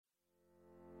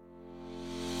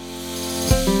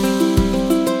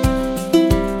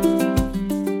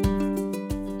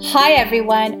Hi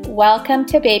everyone, welcome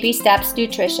to Baby Steps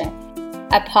Nutrition,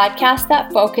 a podcast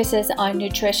that focuses on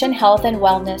nutrition, health, and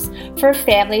wellness for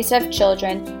families of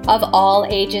children of all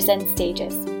ages and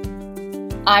stages.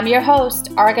 I'm your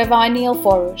host, Argavan Neil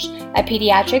Forush, a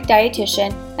pediatric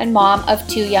dietitian and mom of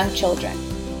 2 young children.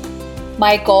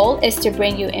 My goal is to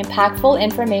bring you impactful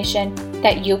information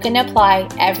that you can apply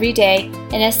every day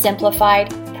in a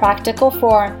simplified, practical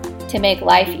form to make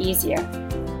life easier.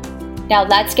 Now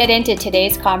let's get into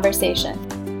today's conversation.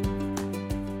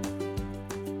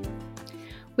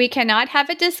 We cannot have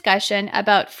a discussion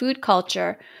about food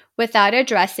culture without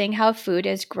addressing how food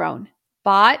is grown,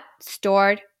 bought,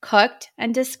 stored, cooked,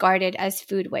 and discarded as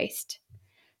food waste.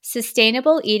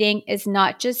 Sustainable eating is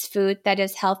not just food that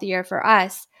is healthier for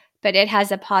us, but it has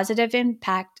a positive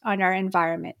impact on our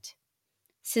environment.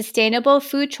 Sustainable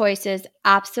food choices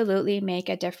absolutely make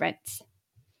a difference.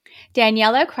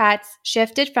 Daniela Kratz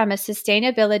shifted from a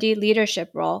sustainability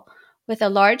leadership role with a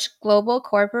large global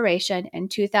corporation in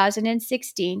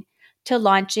 2016 to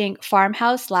launching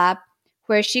Farmhouse Lab,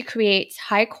 where she creates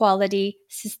high-quality,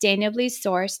 sustainably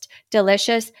sourced,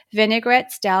 delicious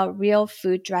vinaigrette-style real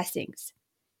food dressings.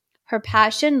 Her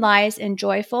passion lies in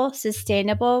joyful,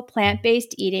 sustainable,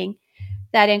 plant-based eating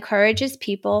that encourages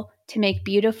people to make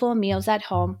beautiful meals at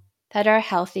home that are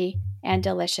healthy and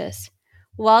delicious.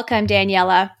 Welcome,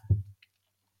 Daniela.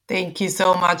 Thank you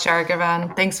so much,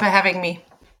 Argavan. Thanks for having me.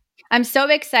 I'm so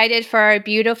excited for our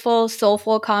beautiful,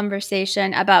 soulful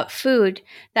conversation about food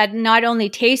that not only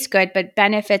tastes good, but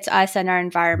benefits us and our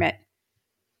environment.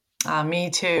 Me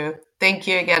too. Thank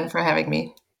you again for having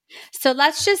me. So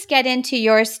let's just get into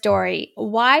your story.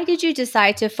 Why did you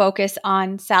decide to focus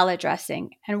on salad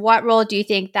dressing? And what role do you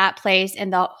think that plays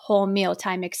in the whole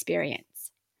mealtime experience?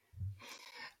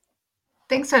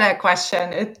 Thanks for that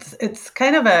question. It's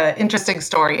kind of an interesting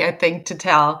story, I think, to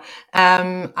tell.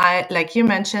 I, like you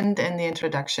mentioned in the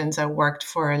introductions, I worked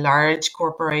for a large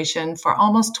corporation for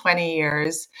almost 20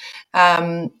 years.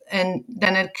 And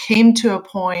then it came to a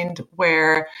point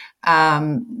where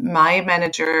my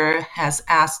manager has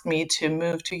asked me to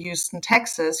move to Houston,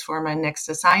 Texas for my next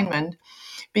assignment,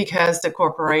 because the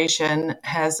corporation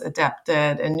has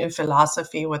adapted a new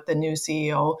philosophy with the new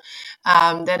CEO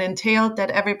that entailed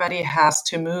that everybody has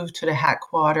to move to the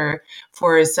headquarters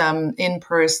for some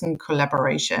in-person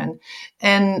collaboration.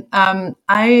 And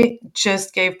I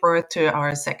just gave birth to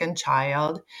our second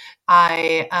child.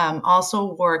 I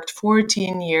also worked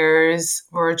 14 years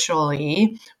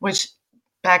virtually, which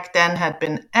back then had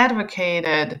been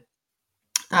advocated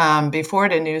before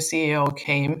the new CEO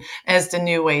came as the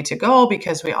new way to go,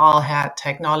 because we all had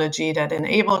technology that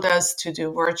enabled us to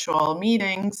do virtual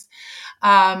meetings.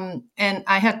 And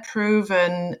I had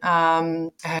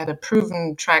a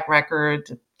proven track record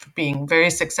of being very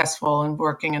successful in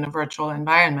working in a virtual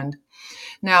environment.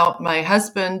 Now, my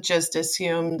husband just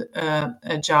assumed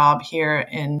a job here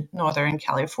in Northern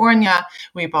California.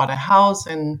 We bought a house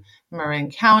in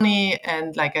Marin County.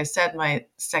 And like I said, my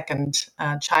second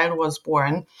child was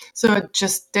born. So it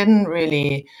just didn't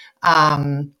really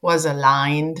was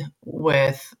aligned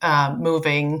with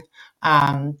moving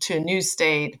to a new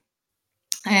state.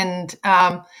 And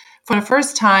for the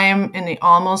first time in the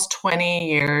almost 20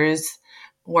 years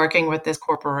working with this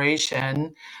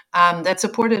corporation that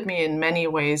supported me in many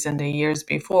ways in the years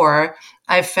before,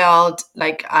 I felt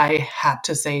like I had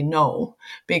to say no,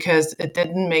 because it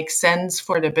didn't make sense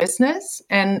for the business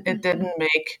and it didn't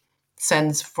make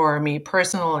sense for me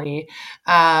personally.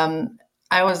 I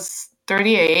was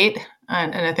 38,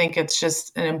 and I think it's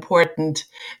just an important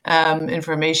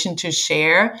information to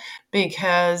share,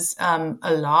 because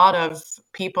a lot of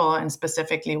people, and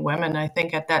specifically women, I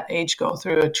think at that age, go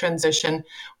through a transition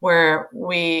where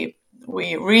we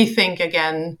rethink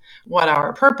again what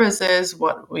our purpose is,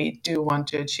 what we do want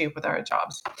to achieve with our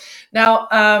jobs. Now,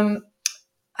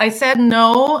 I said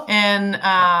no, and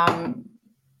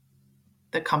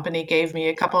the company gave me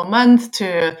a couple of months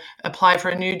to apply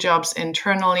for new jobs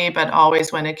internally, but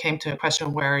always when it came to a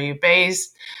question, where are you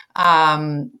based?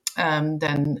 Then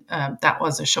that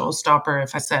was a showstopper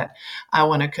if I said, I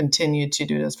want to continue to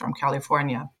do this from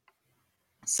California.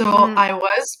 So I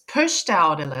was pushed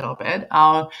out a little bit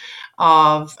out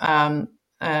of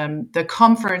the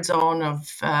comfort zone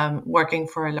of working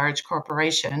for a large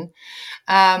corporation.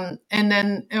 And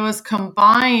then it was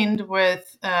combined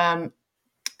with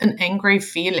an angry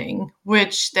feeling,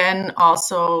 which then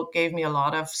also gave me a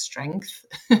lot of strength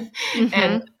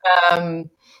and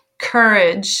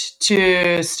courage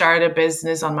to start a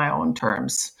business on my own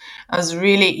terms. I was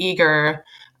really eager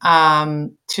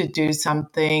to do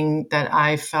something that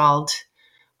I felt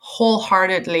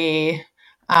wholeheartedly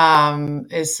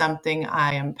is something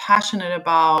I am passionate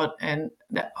about, and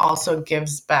that also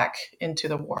gives back into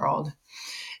the world.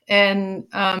 And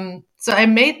so I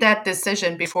made that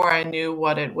decision before I knew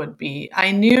what it would be.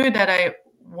 I knew that I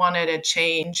wanted a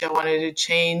change. I wanted to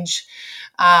change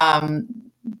um,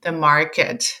 the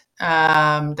market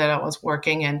that I was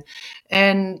working in.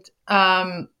 And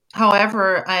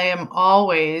however, I am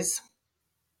always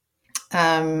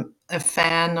a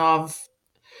fan of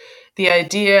the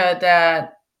idea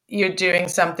that you're doing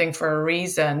something for a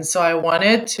reason. So I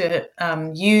wanted to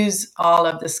use all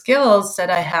of the skills that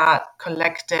I had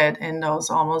collected in those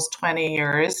almost 20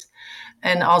 years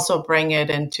and also bring it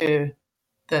into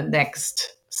the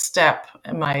next step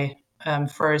in my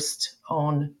first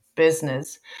own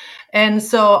business. And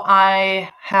so I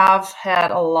have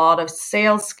had a lot of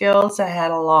sales skills. I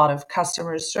had a lot of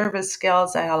customer service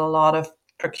skills. I had a lot of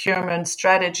procurement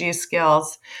strategy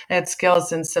skills. I had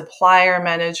skills in supplier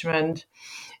management.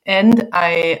 And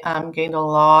I gained a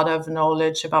lot of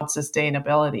knowledge about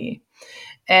sustainability.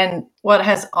 And what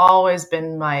has always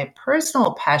been my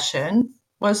personal passion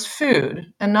was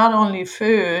food. And not only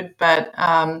food, but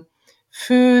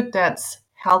food that's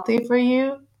healthy for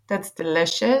you, that's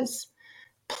delicious,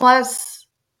 plus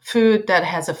food that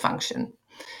has a function.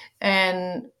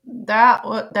 And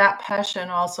that passion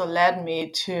also led me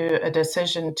to a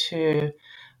decision to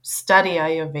study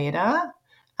Ayurveda,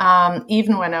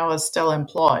 even when I was still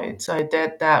employed. So I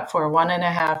did that for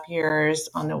 1.5 years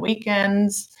on the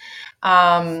weekends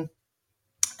um,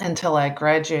 until I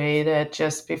graduated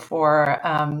just before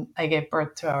I gave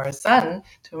birth to our son,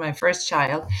 to my first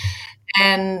child.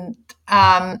 And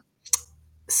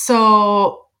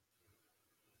so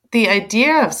the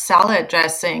idea of salad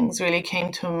dressings really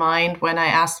came to mind when I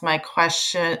asked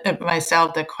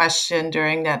myself the question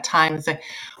during that time. It's like,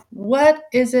 what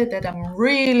is it that I'm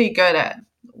really good at?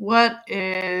 What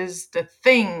is the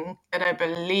thing that I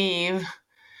believe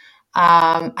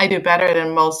I do better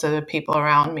than most of the people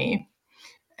around me?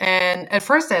 And at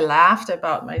first, I laughed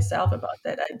about myself about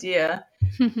that idea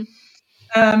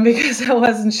because I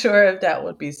wasn't sure if that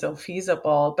would be so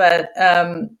feasible. But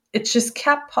it just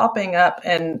kept popping up,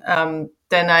 and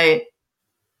then I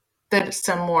did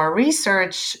some more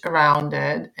research around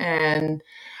it, and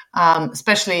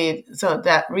especially so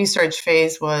that research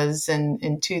phase was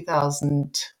in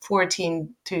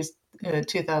 2014 to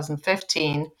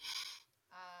 2015.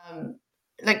 Um,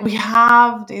 like we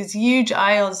have these huge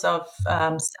aisles of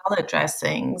salad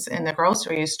dressings in the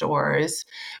grocery stores,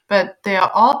 but they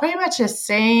are all pretty much the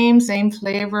same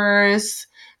flavors.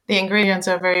 The ingredients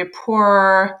are very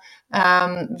poor,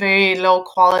 very low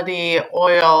quality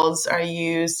oils are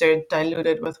used. They're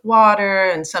diluted with water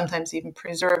and sometimes even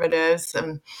preservatives.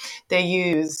 And they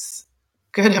use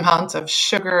good amounts of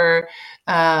sugar,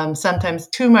 sometimes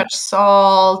too much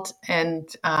salt, and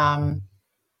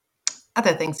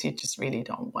other things you just really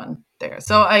don't want there.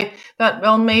 So I thought,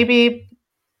 well, maybe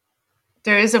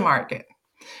there is a market,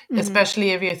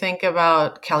 especially if you think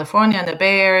about California and the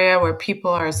Bay Area where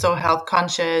people are so health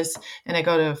conscious and they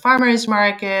go to a farmer's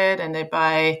market and they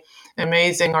buy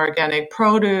amazing organic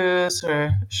produce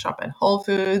or shop at Whole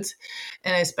Foods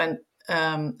and they spend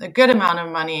a good amount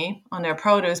of money on their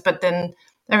produce, but then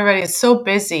everybody is so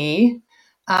busy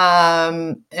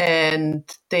and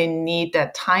they need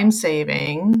that time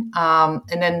saving,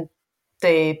 and then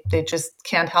they just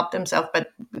can't help themselves but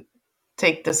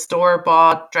take the store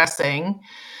bought dressing,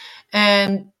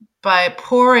 and by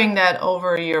pouring that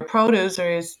over your produce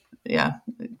or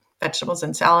vegetables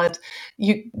and salad,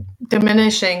 you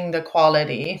diminishing the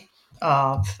quality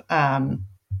of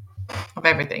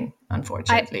everything,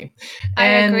 unfortunately. I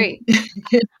And agree.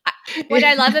 What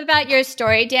I love about your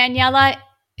story, Daniela,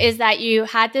 is that you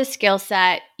had the skill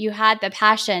set, you had the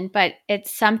passion, but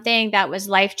it's something that was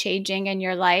life changing in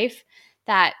your life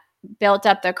that built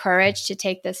up the courage to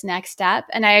take this next step.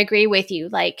 And I agree with you.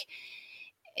 Like,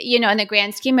 you know, in the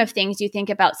grand scheme of things, you think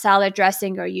about salad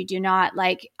dressing or you do not.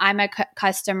 Like, I'm a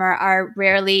customer, I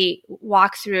rarely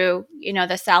walk through, you know,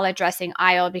 the salad dressing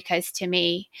aisle because to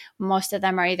me, most of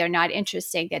them are either not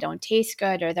interesting, they don't taste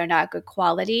good, or they're not good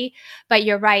quality. But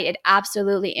you're right, it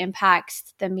absolutely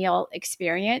impacts the meal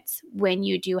experience when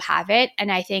you do have it.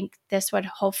 And I think this would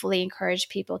hopefully encourage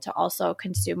people to also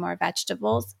consume more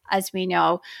vegetables. As we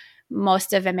know,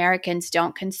 most of Americans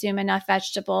don't consume enough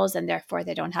vegetables and therefore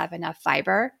they don't have enough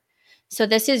fiber. So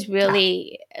this is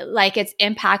really like it's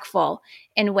impactful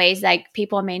in ways like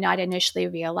people may not initially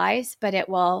realize, but it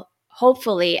will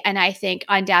hopefully, and I think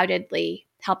undoubtedly,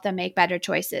 help them make better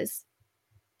choices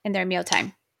in their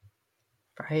mealtime.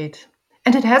 right.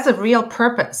 And it has a real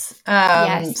purpose.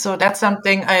 Yes. So that's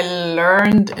something I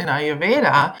learned in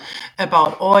Ayurveda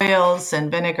about oils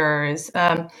and vinegars.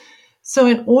 So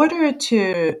in order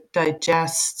to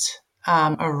digest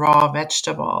a raw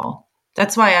vegetable,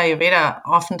 that's why Ayurveda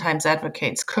oftentimes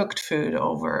advocates cooked food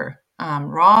over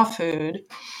raw food,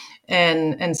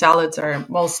 and salads are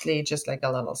mostly just like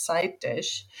a little side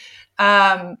dish.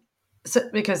 Um, so,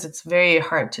 because it's very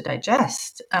hard to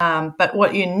digest. But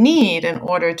what you need in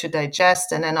order to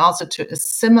digest and then also to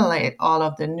assimilate all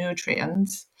of the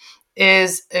nutrients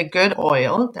is a good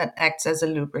oil that acts as a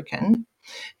lubricant,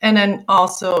 and then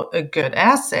also a good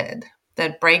acid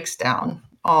that breaks down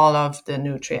all of the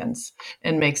nutrients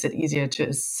and makes it easier to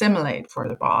assimilate for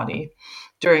the body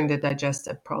during the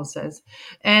digestive process.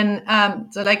 And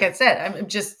so, like I said, I'm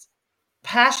just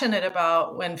passionate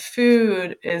about when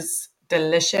food is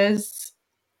delicious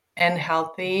and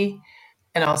healthy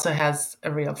and also has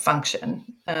a real function.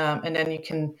 And then you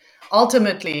can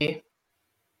ultimately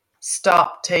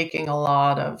stop taking a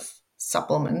lot of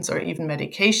supplements or even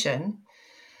medication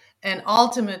and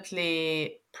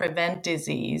ultimately prevent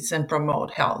disease and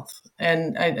promote health.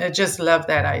 And I just love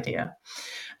that idea.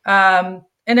 And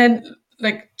then,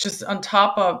 like, just on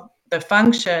top of the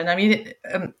function, I mean,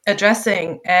 a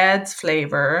dressing adds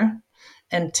flavor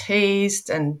and taste,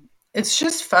 and it's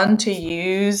just fun to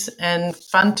use and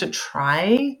fun to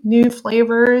try new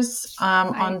flavors I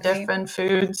on agree. different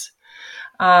foods,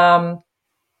 um,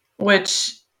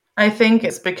 which I think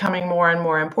is becoming more and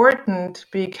more important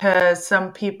because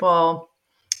some people,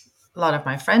 a lot of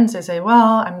my friends, they say,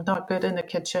 well, I'm not good in the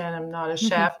kitchen, I'm not a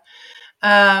chef.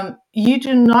 You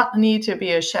do not need to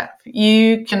be a chef.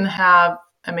 You can have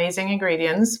amazing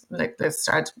ingredients. Like, let's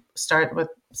start with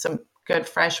some good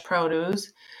fresh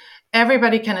produce.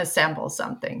 Everybody can assemble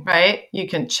something, right? You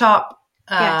can chop,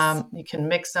 Yes. you can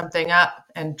mix something up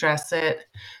and dress it,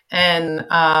 and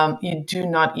you do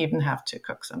not even have to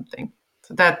cook something.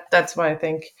 So that's why I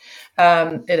think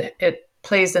it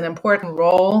plays an important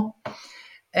role.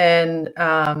 And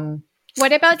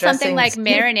What about something like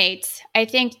dressings. marinades? I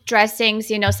think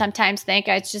dressings, sometimes think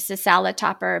it's just a salad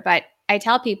topper, but I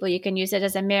tell people you can use it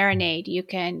as a marinade. You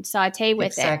can saute with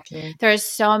it. Exactly. There's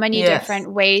so many Yes,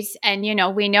 different ways. And,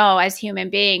 we know as human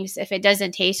beings, if it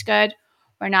doesn't taste good,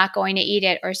 we're not going to eat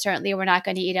it, or certainly we're not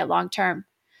going to eat it long term.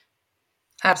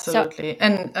 So, absolutely.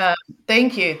 And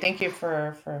thank you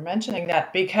for mentioning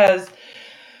that, because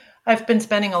I've been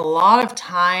spending a lot of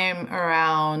time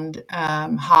around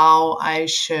how I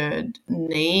should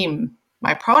name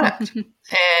my product,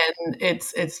 and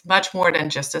it's much more than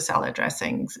just a salad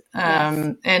dressings.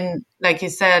 yes. And like you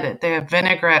said, they're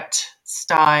vinaigrette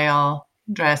style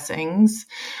dressings,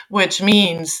 which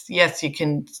means yes, you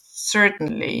can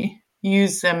certainly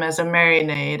use them as a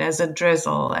marinade, as a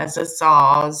drizzle, as a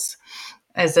sauce,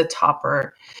 as a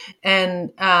topper.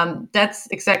 And that's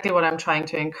exactly what I'm trying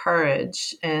to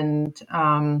encourage. And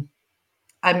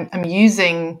I'm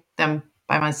using them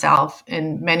by myself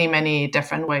in many, many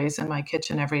different ways in my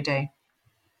kitchen every day.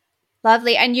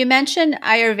 Lovely. And you mentioned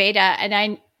Ayurveda,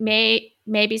 and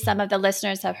maybe some of the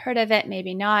listeners have heard of it,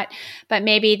 maybe not, but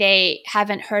maybe they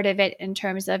haven't heard of it in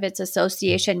terms of its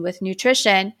association with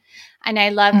nutrition. And I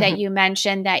love that Mhm. you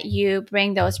mentioned that you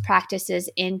bring those practices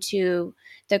into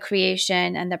the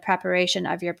creation and the preparation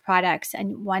of your products.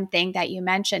 And one thing that you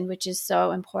mentioned, which is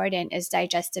so important, is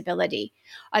digestibility.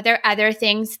 Are there other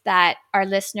things that our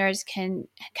listeners can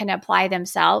apply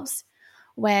themselves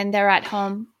when they're at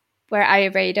home where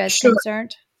Ayurveda is Sure.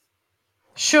 concerned?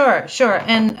 Sure.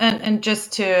 And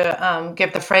just to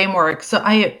give the framework, so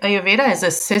Ayurveda is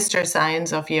a sister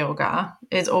science of yoga.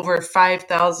 It's over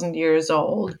 5,000 years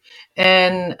old,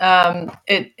 and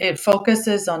it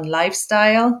focuses on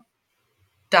lifestyle,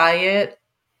 diet,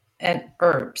 and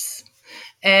herbs.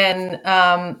 And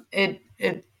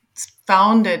it's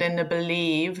founded in the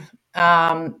belief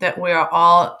that we are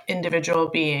all individual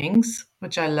beings,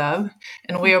 which I love,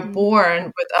 and we are Mm-hmm.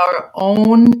 born with our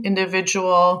own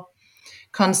individual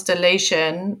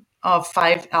constellation of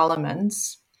five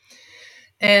elements.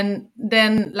 And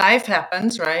then life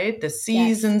happens, right? The Yes.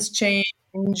 seasons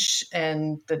change,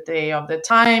 and the day of the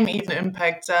time even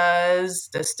impacts us,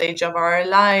 the stage of our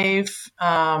life.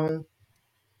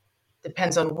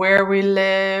 Depends on where we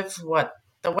live, what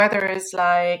the weather is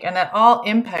like, and that all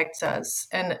impacts us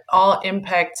and it all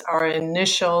impacts our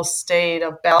initial state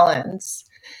of balance.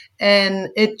 And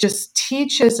it just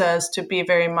teaches us to be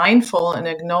very mindful and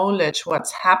acknowledge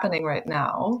what's happening right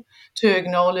now, to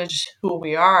acknowledge who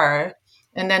we are.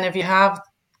 And then if you have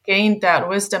gained that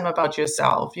wisdom about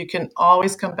yourself, you can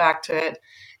always come back to it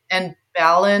and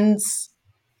balance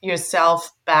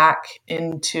yourself back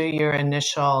into your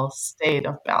initial state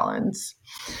of balance.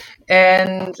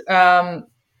 And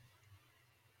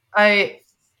I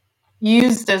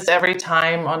use this every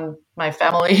time on my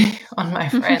family, on my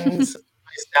friends,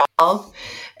 myself.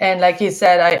 And like you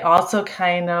said, I also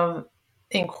kind of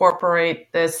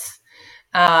incorporate this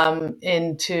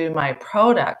into my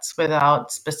products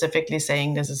without specifically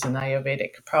saying this is an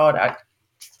Ayurvedic product.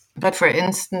 But for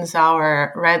instance,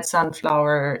 our red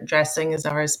sunflower dressing is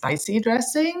our spicy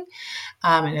dressing.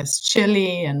 It has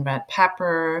chili and red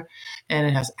pepper, and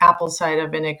it has apple cider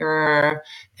vinegar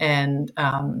and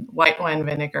white wine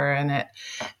vinegar in it.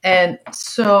 And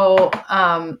so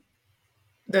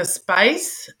the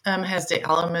spice has the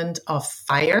element of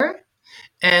fire,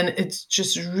 and it's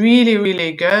just really,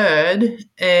 really good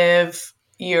if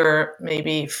you're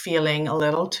maybe feeling a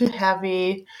little too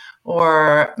heavy,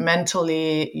 or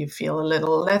mentally you feel a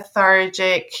little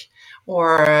lethargic,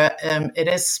 or it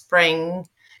is spring,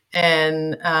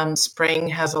 and spring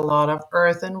has a lot of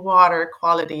earth and water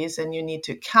qualities, and you need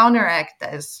to counteract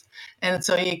this. And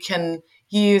so you can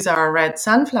use our red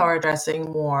sunflower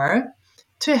dressing more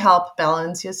to help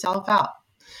balance yourself out.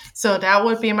 So that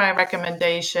would be my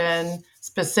recommendation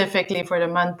specifically for the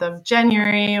month of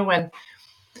January, when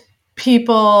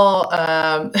people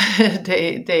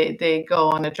they go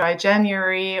on a dry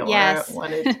January or Yes.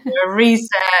 want to do a reset.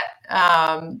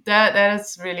 That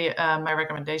is really my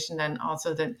recommendation. And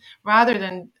also that rather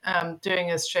than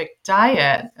doing a strict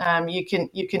diet, you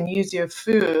can use your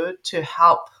food to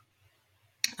help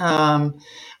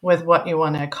with what you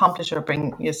want to accomplish or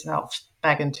bring yourself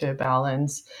back into a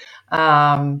balance.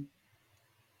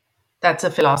 That's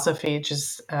a philosophy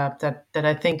just that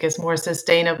I think is more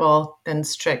sustainable than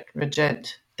strict,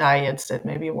 rigid diets that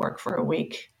maybe work for a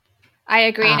week. I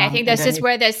agree. And I think And this then is you,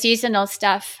 where the seasonal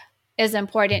stuff is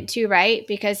important too, right?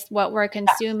 Because what we're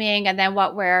consuming and then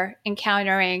what we're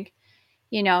encountering,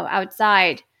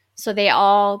 outside. So they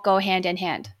all go hand in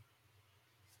hand.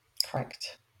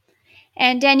 correct.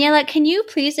 And Daniela, can you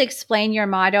please explain your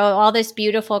motto, all this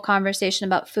beautiful conversation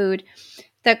about food,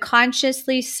 the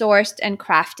consciously sourced and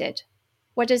crafted?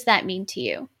 What does that mean to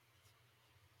you?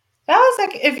 That was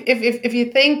like if you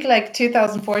think like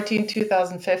 2014,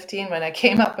 2015 when I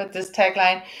came up with this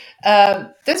tagline,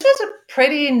 this was a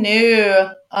pretty new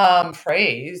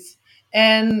phrase,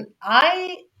 and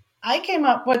I came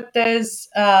up with this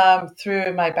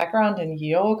through my background in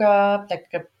yoga.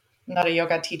 Not a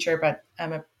yoga teacher, but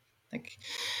like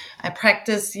I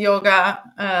practice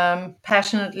yoga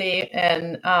passionately,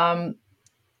 and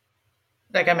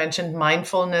like I mentioned,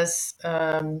 mindfulness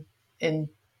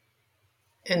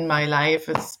in my life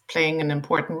is playing an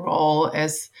important role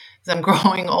as I'm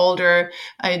growing older.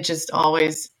 I just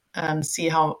always see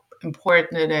how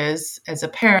important it is as a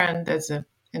parent, as an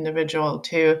individual,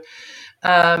 to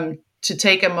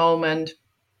take a moment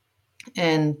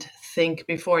and think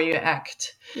before you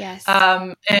act. Yes.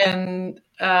 And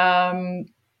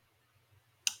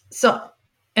so,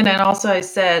 and then also I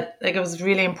said, like, it was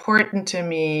really important to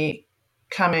me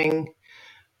coming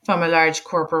from a large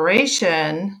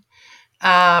corporation,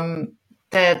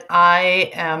 that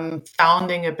I am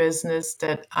founding a business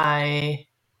that I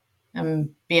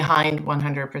am behind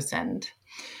 100%.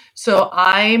 So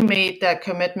I made that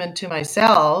commitment to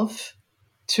myself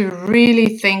to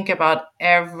really think about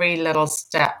every little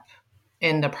step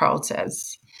in the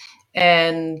process.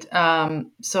 And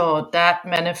so that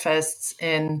manifests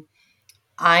in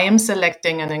I am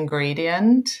selecting an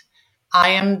ingredient. I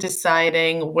am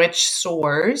deciding which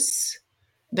source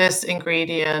this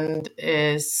ingredient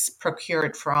is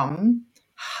procured from,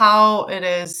 how it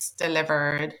is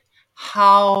delivered,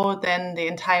 how then the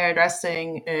entire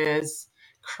dressing is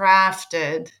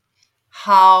crafted,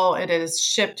 how it is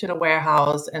shipped to the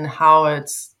warehouse, and how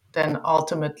it's then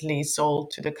ultimately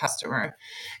sold to the customer,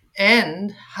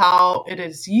 and how it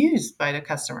is used by the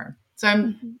customer. So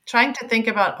I'm Mhm. trying to think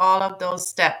about all of those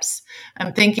steps.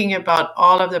 I'm thinking about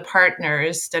all of the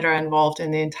partners that are involved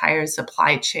in the entire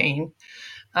supply chain.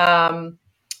 Um,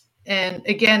 and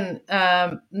again,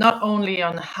 not only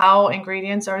on how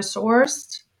ingredients are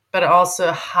sourced, but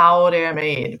also how they're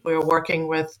made. We're working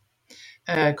with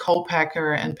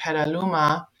co-packer and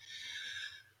Petaluma,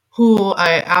 who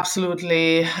I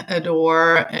absolutely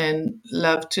adore and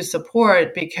love to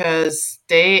support because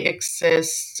they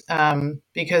exist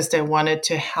because they wanted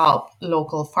to help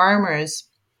local farmers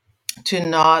to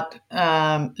not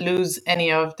lose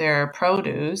any of their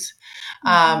produce.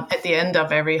 At the end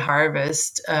of every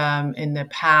harvest, in the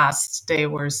past, they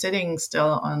were sitting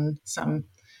still on some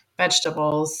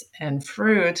vegetables and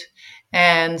fruit.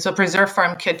 And so Preserve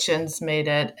Farm Kitchens made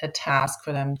it a task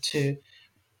for them to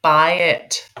buy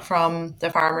it from the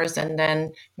farmers and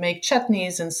then make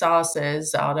chutneys and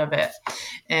sauces out of it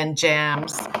and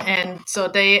jams. And so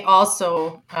they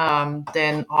also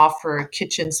then offer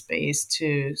kitchen space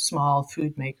to small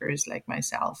food makers like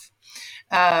myself.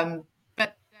 But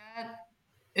that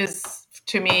is,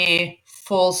 to me,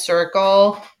 full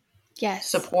circle Yes.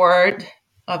 support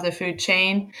of the food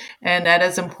chain. And that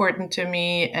is important to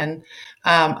me. And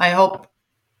I hope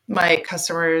my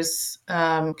customers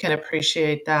can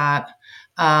appreciate that.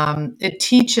 It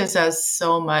teaches us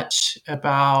so much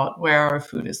about where our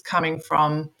food is coming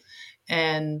from.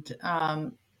 And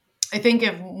I think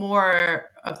if more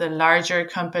of the larger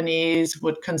companies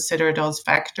would consider those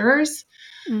factors,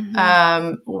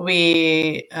 Mm-hmm.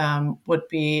 we would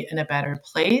be in a better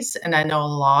place. And I know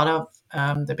a lot of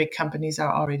the big companies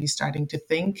are already starting to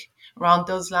think around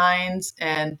those lines.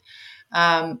 And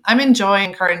I'm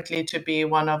enjoying currently to be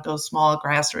one of those small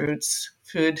grassroots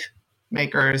food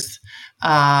makers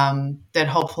that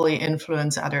hopefully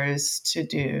influence others to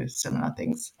do similar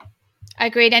things.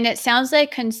 Agreed. And it sounds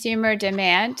like consumer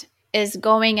demand is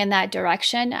going in that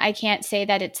direction. I can't say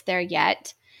that it's there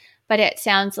yet, but it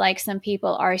sounds like some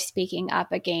people are speaking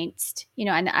up against,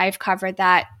 and I've covered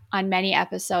that on many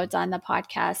episodes on the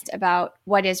podcast about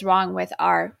what is wrong with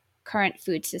our current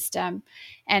food system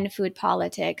and food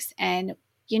politics, and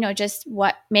just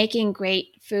what making great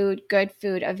food, good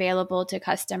food available to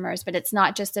customers. But it's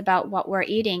not just about what we're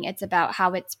eating, it's about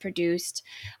how it's produced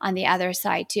on the other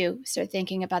side too. So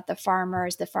thinking about the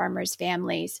farmers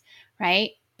families,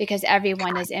 right? Because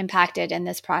everyone is impacted in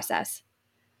this process.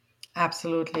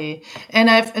 Absolutely. And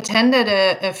I've attended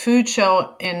a food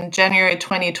show in January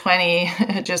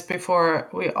 2020, just before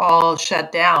we all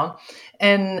shut down.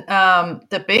 And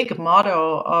the big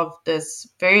motto of this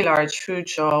very large food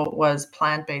show was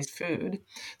plant-based food.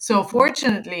 So Mm-hmm.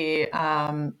 fortunately,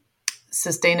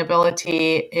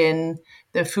 sustainability in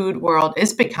the food world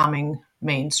is becoming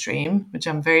mainstream, which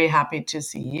I'm very happy to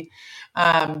see.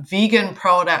 Vegan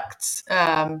products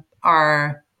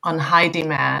are on high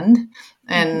demand,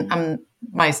 and Mm-hmm. I'm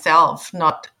myself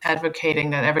not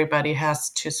advocating that everybody has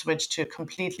to switch to a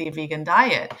completely vegan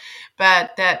diet,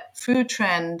 but that food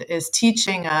trend is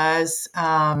teaching us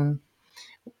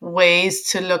ways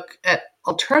to look at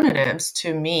alternatives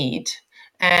to meat,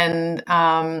 and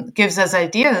gives us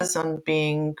ideas on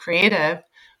being creative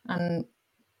and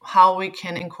how we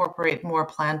can incorporate more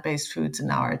plant-based foods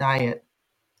in our diet.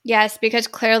 Yes, because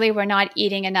clearly we're not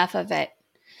eating enough of it.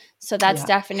 So that's Yeah.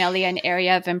 definitely an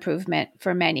area of improvement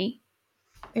for many.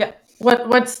 Yeah.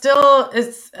 What still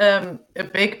is a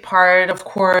big part, of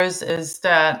course, is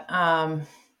that a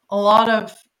lot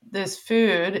of this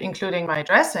food, including my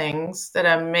dressings, that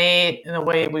are made in a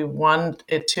way we want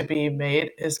it to be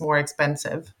made, is more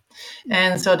expensive.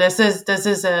 And Mm-hmm. so this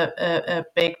is a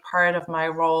big part of my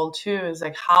role too. Is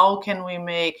like, how can we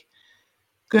make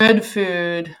good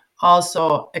food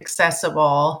also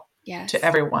accessible to Yes.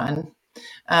 everyone,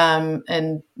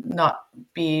 and not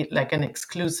be like an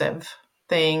exclusive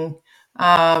thing.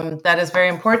 That is very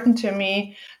important to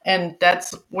me. And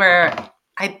that's where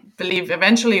I believe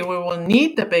eventually we will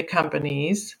need the big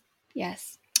companies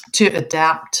Yes. to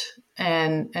adapt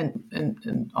and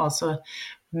also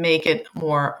make it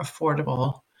more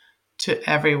affordable to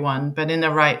everyone, but in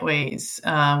the right ways.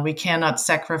 We cannot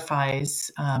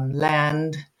sacrifice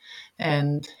land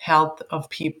and health of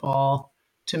people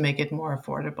to make it more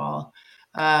affordable.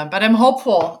 But I'm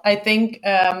hopeful. I think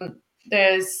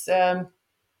there's um,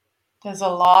 there's a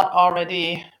lot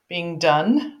already being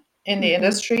done in the Mm-hmm.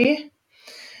 industry,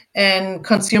 and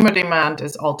consumer demand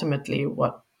is ultimately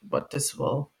what this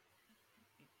will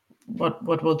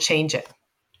what will change it,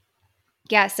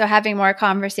 Yeah. So having more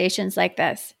conversations like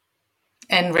this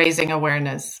and raising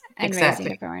awareness. and raising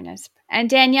Exactly. awareness. And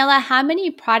Daniela, how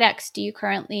many products do you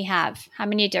currently have? How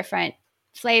many different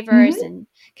flavors Mhm. and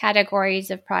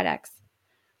categories of products?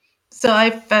 So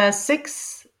I've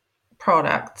six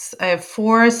products. I have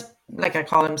four, like I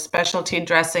call them specialty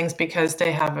dressings, because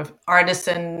they have an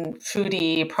artisan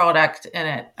foodie product in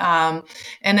it.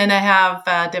 And then I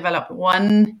have developed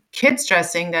one kids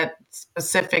dressing that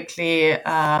specifically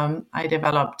I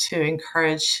developed to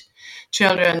encourage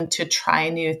children to try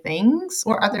new things,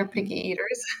 or other Mm-hmm. picky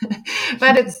eaters.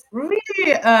 But it's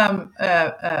really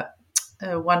a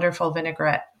wonderful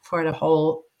vinaigrette for the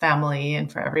whole family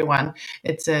and for everyone.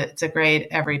 It's a great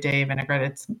everyday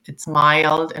vinaigrette. It's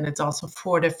mild, and it's also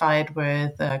fortified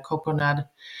with coconut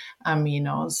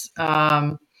aminos.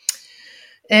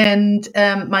 And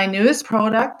my newest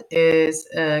product is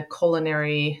a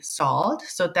culinary salt.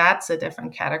 So that's a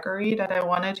different category that I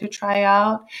wanted to try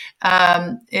out.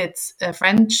 It's a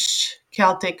French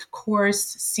Celtic coarse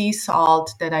sea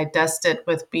salt that I dusted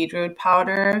with beetroot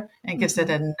powder and gives it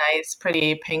a nice,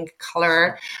 pretty pink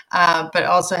color, but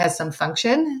also has some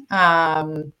function.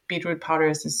 Beetroot powder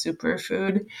is a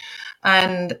superfood,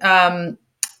 and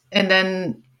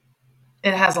then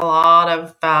it has a lot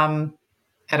of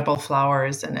edible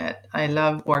flowers in it. I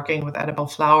love working with edible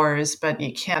flowers, but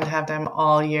you can't have them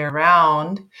all year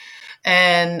round.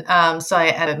 And so I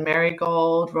added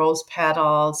marigold, rose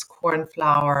petals,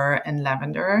 cornflower, and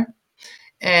lavender.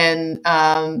 And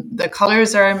the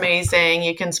colors are amazing.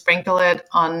 You can sprinkle it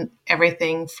on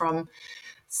everything from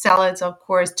salads, of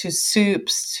course, to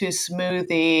soups, to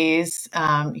smoothies.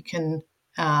 You can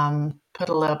put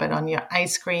a little bit on your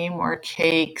ice cream or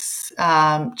cakes.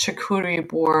 Charcuterie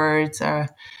boards are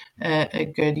a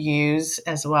good use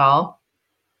as well.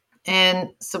 And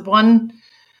so one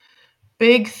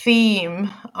big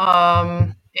theme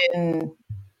in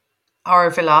our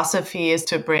philosophy is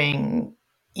to bring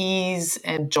ease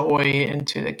and joy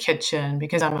into the kitchen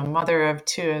because I'm a mother of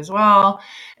two as well.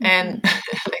 And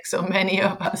like so many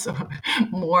of us, or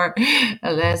more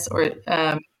or less, or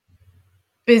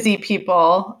busy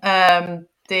people,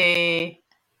 they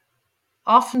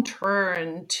often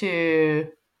turn to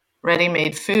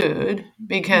ready-made food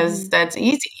because that's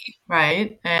easy,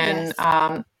 right? And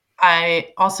Yes.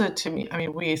 I also, I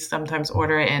mean, we sometimes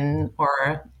order in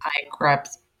or I grab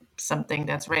something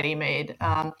that's ready-made.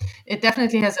 It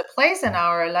definitely has a place in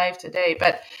our life today,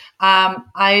 but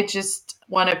I just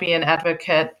want to be an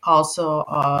advocate also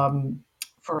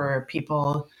for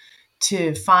people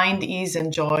to find ease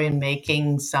and joy in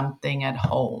making something at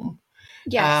home.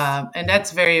 Yes. And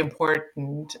that's very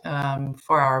important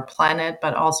for our planet,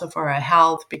 but also for our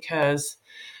health because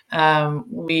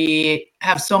we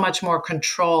have so much more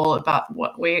control about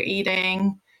what we're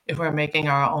eating if we're making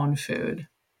our own food.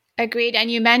 Agreed.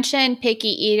 And you mentioned picky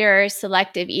eaters,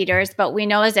 selective eaters, but we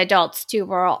know as adults too,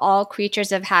 we're all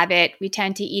creatures of habit. We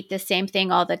tend to eat the same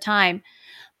thing all the time.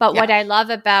 But what Yeah, I love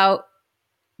about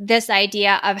this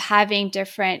idea of having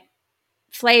different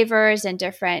flavors and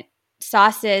different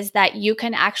sauces that you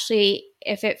can actually,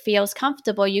 if it feels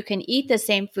comfortable, you can eat the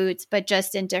same foods, but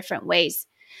just in different ways.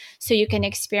 So you can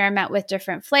experiment with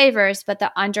different flavors, but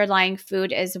the underlying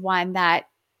food is one that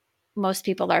most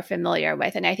people are familiar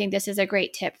with. And I think this is a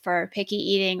great tip for picky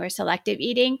eating or selective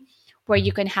eating, where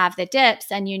you can have the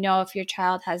dips and you know if your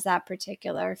child has that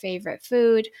particular favorite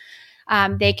food,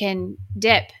 they can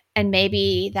dip and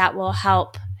maybe that will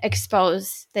help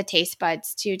expose the taste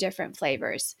buds to different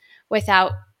flavors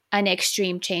without an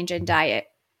extreme change in diet.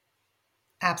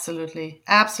 absolutely,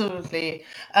 absolutely.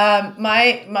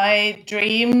 My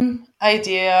dream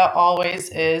idea always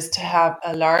is to have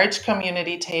a large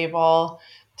community table,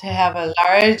 to have a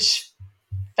large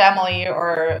family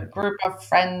or group of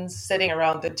friends sitting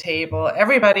around the table.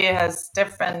 Everybody has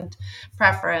different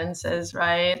preferences,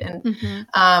 right? And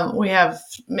Mm-hmm. we have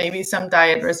maybe some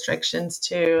diet restrictions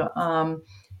too.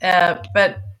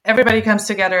 But everybody comes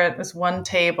together at this one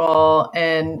table,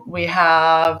 and we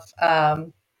have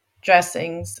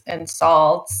dressings and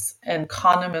salts and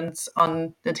condiments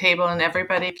on the table, and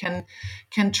everybody can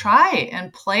try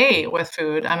and play with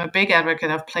food. I'm a big advocate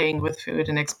of playing with food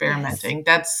and Yes. experimenting.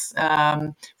 That's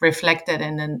reflected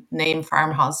in the name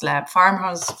Farmhouse Lab.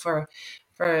 Farmhouse for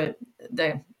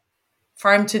the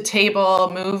farm to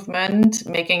table movement,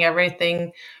 making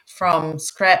everything from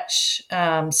scratch,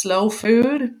 slow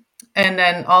food, and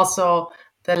then also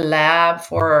the lab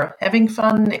for having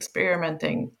fun,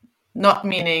 experimenting. Not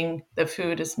meaning the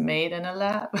food is made in a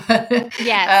lab.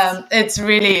 Yes. It's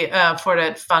really for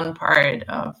that fun part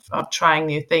of trying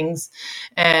new things.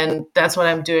 And that's what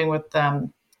I'm doing with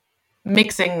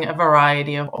mixing a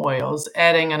variety of oils,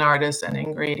 adding an artisan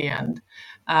ingredient.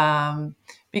 Um,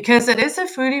 because it is a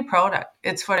foodie product.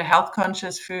 It's for the health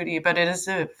conscious foodie, but it is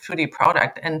a foodie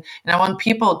product. And I want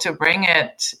people to bring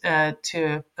it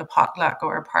to a potluck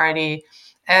or a party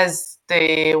as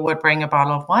they would bring a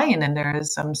bottle of wine. And there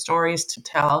is some stories to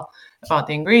tell about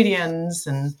the ingredients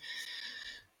and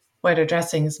where the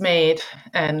dressing is made.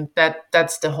 And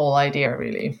that's the whole idea,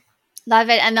 really. Love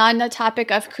it. And on the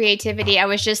topic of creativity, I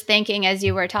was just thinking as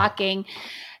you were talking,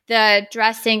 the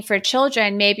dressing for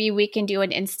children, maybe we can do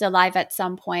an Insta Live at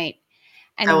some point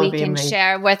That and would we be can amazing.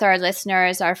 share with our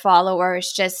listeners, our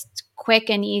followers, just quick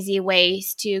and easy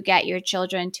ways to get your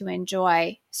children to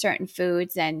enjoy certain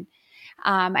foods. And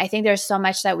I think there's so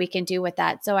much that we can do with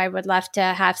that. So I would love to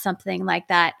have something like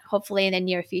that, hopefully in the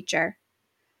near future.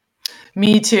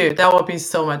 Me too. That would be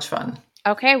so much fun.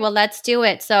 Okay, well, let's do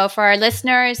it. So for our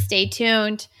listeners, stay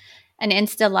tuned. An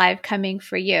Insta Live coming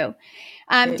for you.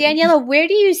 Daniela, where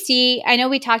do you see, I know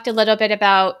we talked a little bit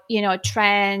about,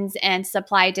 trends and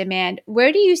supply demand.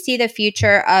 Where do you see the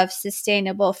future of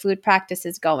sustainable food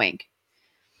practices going?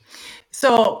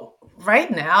 So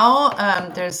right now,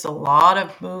 there's a lot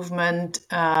of movement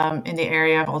in the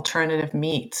area of alternative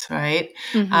meats, right?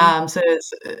 Mm-hmm. So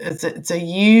it's a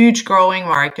huge growing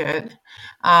market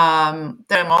that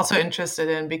I'm also interested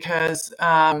in because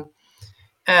uh,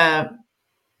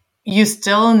 you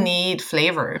still need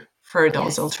flavor for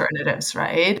those Yes. alternatives,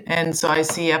 right? And so I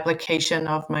see application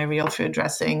of my real food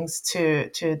dressings to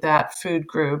that food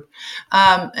group.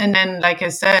 And then, like I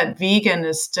said, vegan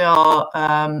is still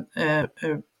a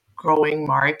growing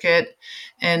market,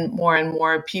 and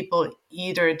more people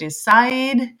either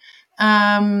decide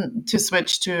to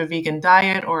switch to a vegan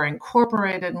diet or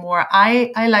incorporate it more.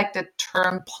 I like the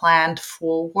term plant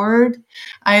forward.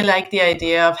 I like the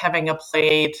idea of having a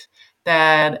plate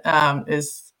that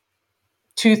is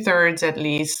two-thirds at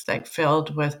least like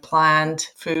filled with plant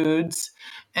foods.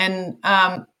 And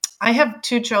I have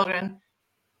two children.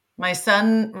 My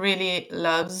son really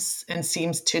loves and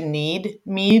seems to need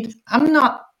meat. I'm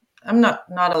not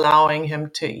allowing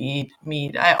him to eat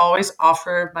meat. I always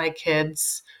offer my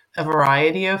kids a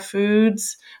variety of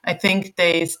foods. I think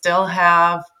they still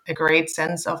have a great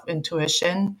sense of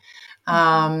intuition, Mm-hmm.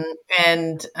 um,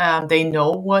 and they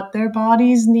know what their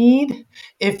bodies need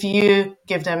if you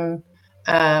give them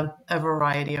a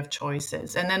variety of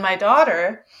choices. And then my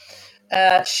daughter,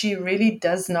 she really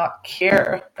does not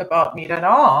care about meat at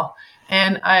all.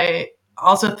 And I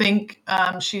also think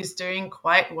she's doing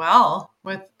quite well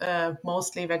with a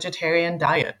mostly vegetarian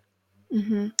diet.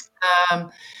 Mm-hmm.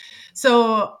 Um,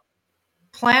 so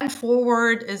plan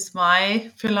forward is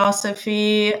my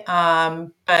philosophy,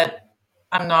 but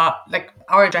I'm not like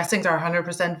our dressings are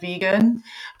 100% vegan,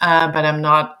 but I'm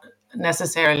not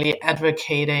necessarily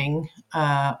advocating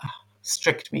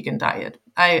strict vegan diet.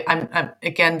 I'm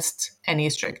against any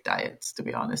strict diets, to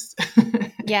be honest.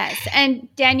 Yes. And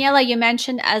Daniela, you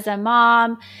mentioned as a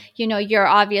mom, you're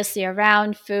obviously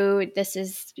around food. This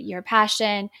is your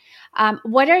passion.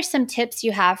 What are some tips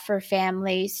you have for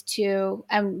families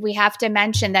and we have to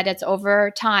mention that it's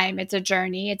over time, it's a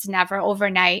journey, it's never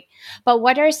overnight. But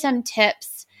what are some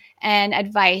tips and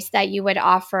advice that you would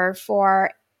offer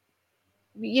for,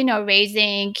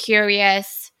 raising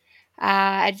curious,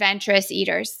 adventurous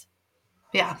eaters?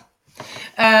 Yeah.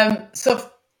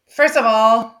 So first of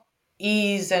all,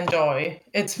 ease and joy.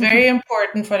 It's very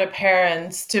important for the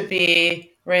parents to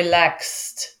be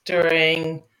relaxed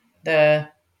during the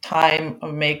time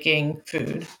of making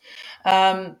food.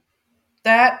 Um,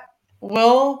 that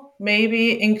will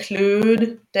maybe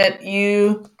include that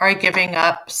you are giving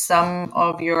up some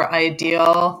of your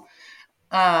ideal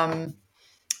um,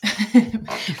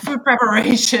 food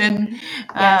preparation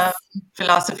Yes.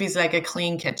 philosophies, like a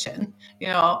clean kitchen.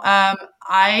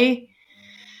 I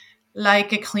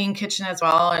like a clean kitchen as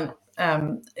well. And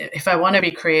if I want to be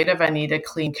creative, I need a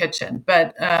clean kitchen.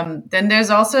 But then there's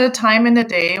also a time in the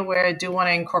day where I do want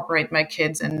to incorporate my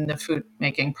kids in the food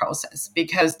making process,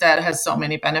 because that has so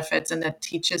many benefits and that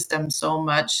teaches them so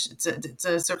much. It's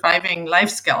a surviving life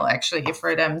skill, actually,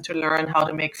 for them to learn how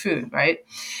to make food, right?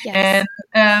 And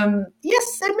Yes.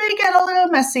 yes, it may get a little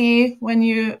messy when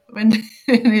you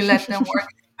let them work.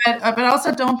 But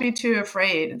also don't be too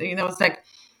afraid. It's like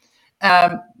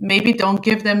maybe don't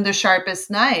give them the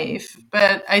sharpest knife,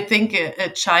 but I think a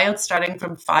child starting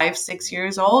from 5, 6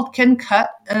 years old can cut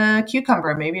a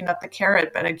cucumber, maybe not the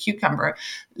carrot, but a cucumber.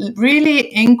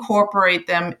 Really incorporate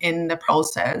them in the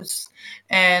process.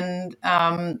 And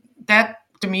that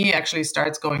to me actually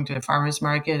starts going to the farmer's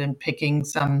market and picking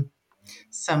some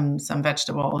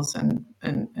vegetables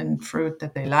and fruit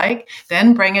that they like,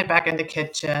 then bring it back in the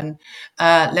kitchen,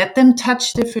 let them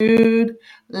touch the food,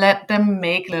 let them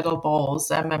make little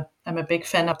bowls. I'm a big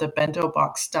fan of the bento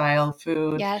box style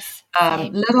food. Yes.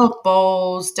 Same. Little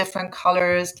bowls, different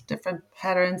colors, different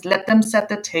patterns, let them set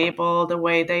the table the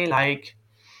way they like,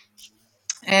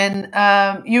 and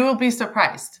you will be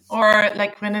surprised. Or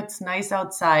like when it's nice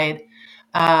outside,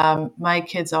 my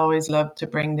kids always love to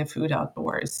bring the food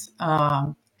outdoors.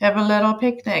 Have a little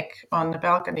picnic on the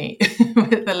balcony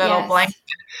with a little blanket.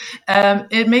 Yes.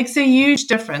 It makes a huge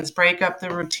difference. Break up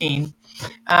the routine.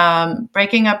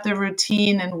 Breaking up the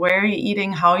routine and where you're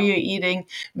eating, how you're eating,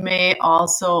 may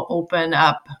also open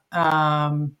up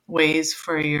ways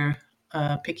for your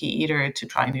picky eater to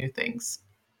try new things.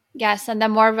 Yes, and the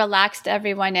more relaxed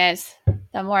everyone is,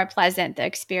 the more pleasant the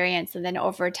experience. And then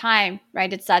over time,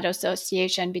 right, it's that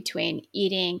association between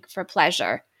eating for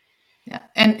pleasure. Yeah.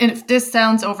 And if this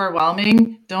sounds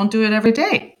overwhelming, don't do it every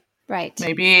day. Right.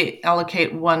 Maybe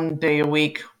allocate one day a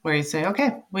week where you say,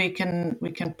 okay, we can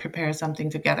prepare something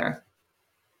together.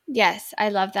 Yes, I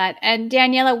love that. And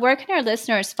Daniela, where can our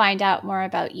listeners find out more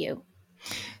about you?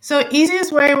 So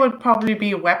easiest way would probably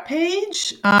be a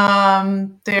webpage.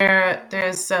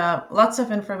 There's lots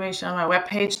of information on my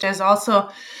webpage. There's also,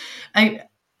 I'm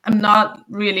not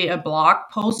really a blog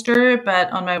poster,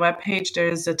 but on my webpage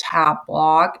there's a tab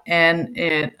blog, and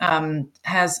it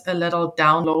has a little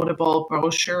downloadable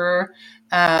brochure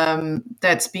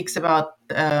that speaks about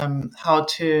how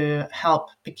to help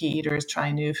picky eaters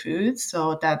try new foods.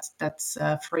 So that's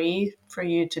free for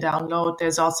you to download.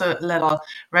 There's also a little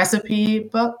recipe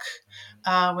book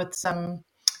with some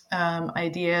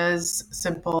ideas,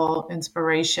 simple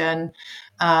inspiration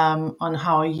on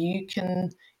how you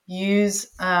can use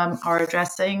our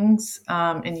dressings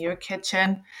in your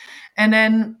kitchen. And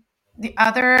then the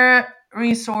other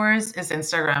resource is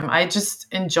Instagram. I just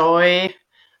enjoy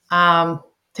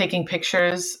taking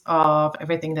pictures of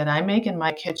everything that I make in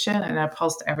my kitchen, and I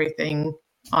post everything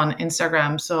on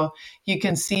Instagram. So you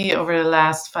can see over the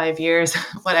last 5 years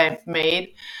what I've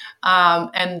made.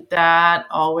 And that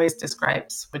always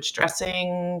describes which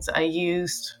dressings I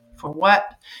used for what.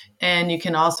 And you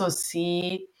can also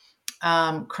see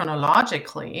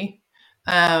chronologically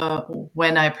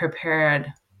when I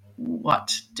prepared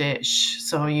what dish.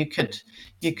 So you could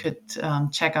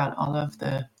check out all of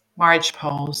the March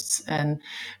posts and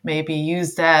maybe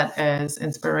use that as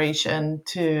inspiration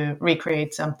to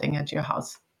recreate something at your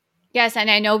house. Yes,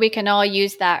 and I know we can all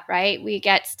use that, right? We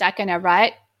get stuck in a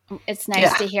rut. It's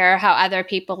nice to hear how other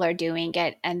people are doing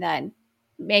it and then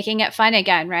making it fun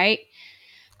again, right?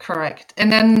 Correct.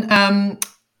 And then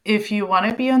if you want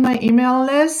to be on my email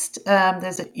list,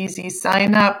 there's an easy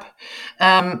sign up.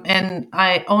 And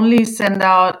I only send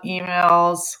out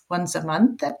emails once a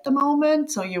month at the moment.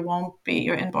 So your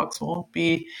inbox won't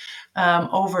be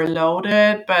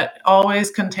overloaded, but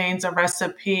always contains a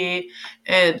recipe.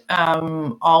 It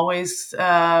always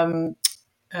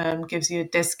gives you a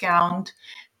discount.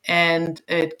 And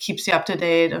it keeps you up to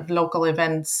date of local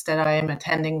events that I am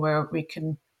attending where we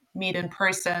can meet in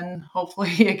person,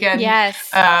 hopefully again. Yes.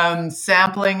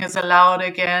 Sampling is allowed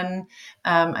again.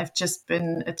 I've just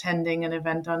been attending an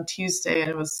event on Tuesday, and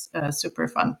it was super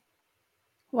fun.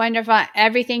 Wonderful.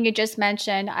 Everything you just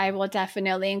mentioned, I will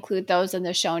definitely include those in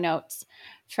the show notes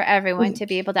for everyone to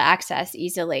be able to access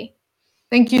easily.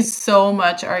 Thank you so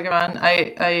much, Argavan.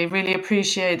 I really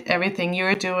appreciate everything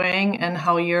you're doing and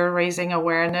how you're raising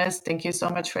awareness. Thank you so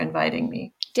much for inviting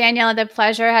me. Daniela, the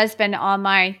pleasure has been all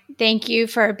mine. Thank you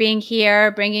for being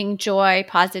here, bringing joy,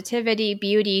 positivity,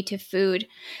 beauty to food,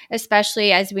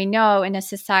 especially as we know in a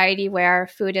society where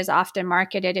food is often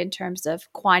marketed in terms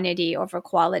of quantity over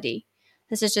quality.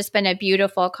 This has just been a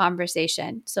beautiful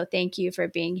conversation. So thank you for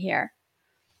being here.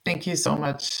 Thank you so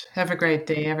much. Have a great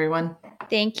day, everyone.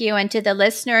 Thank you. And to the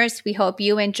listeners, we hope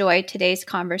you enjoyed today's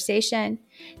conversation.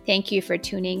 Thank you for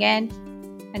tuning in.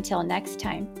 Until next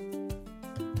time.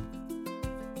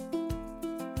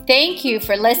 Thank you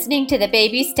for listening to the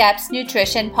Baby Steps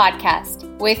Nutrition Podcast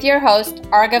with your host,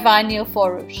 Argavan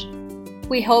Nilforoush.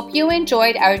 We hope you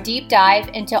enjoyed our deep dive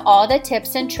into all the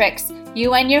tips and tricks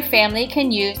you and your family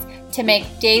can use to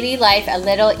make daily life a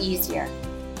little easier.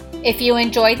 If you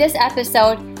enjoyed this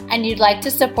episode and you'd like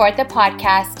to support the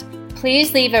podcast,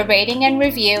 please leave a rating and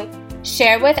review,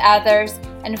 share with others,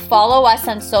 and follow us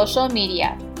on social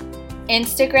media.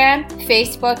 Instagram,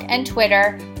 Facebook, and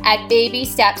Twitter at Baby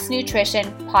Steps Nutrition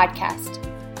Podcast.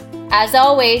 As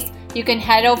always, you can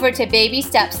head over to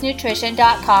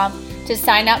babystepsnutrition.com to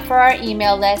sign up for our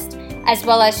email list, as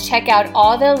well as check out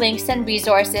all the links and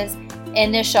resources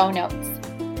in the show notes.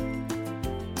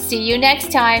 See you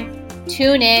next time.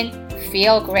 Tune in.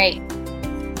 Feel great.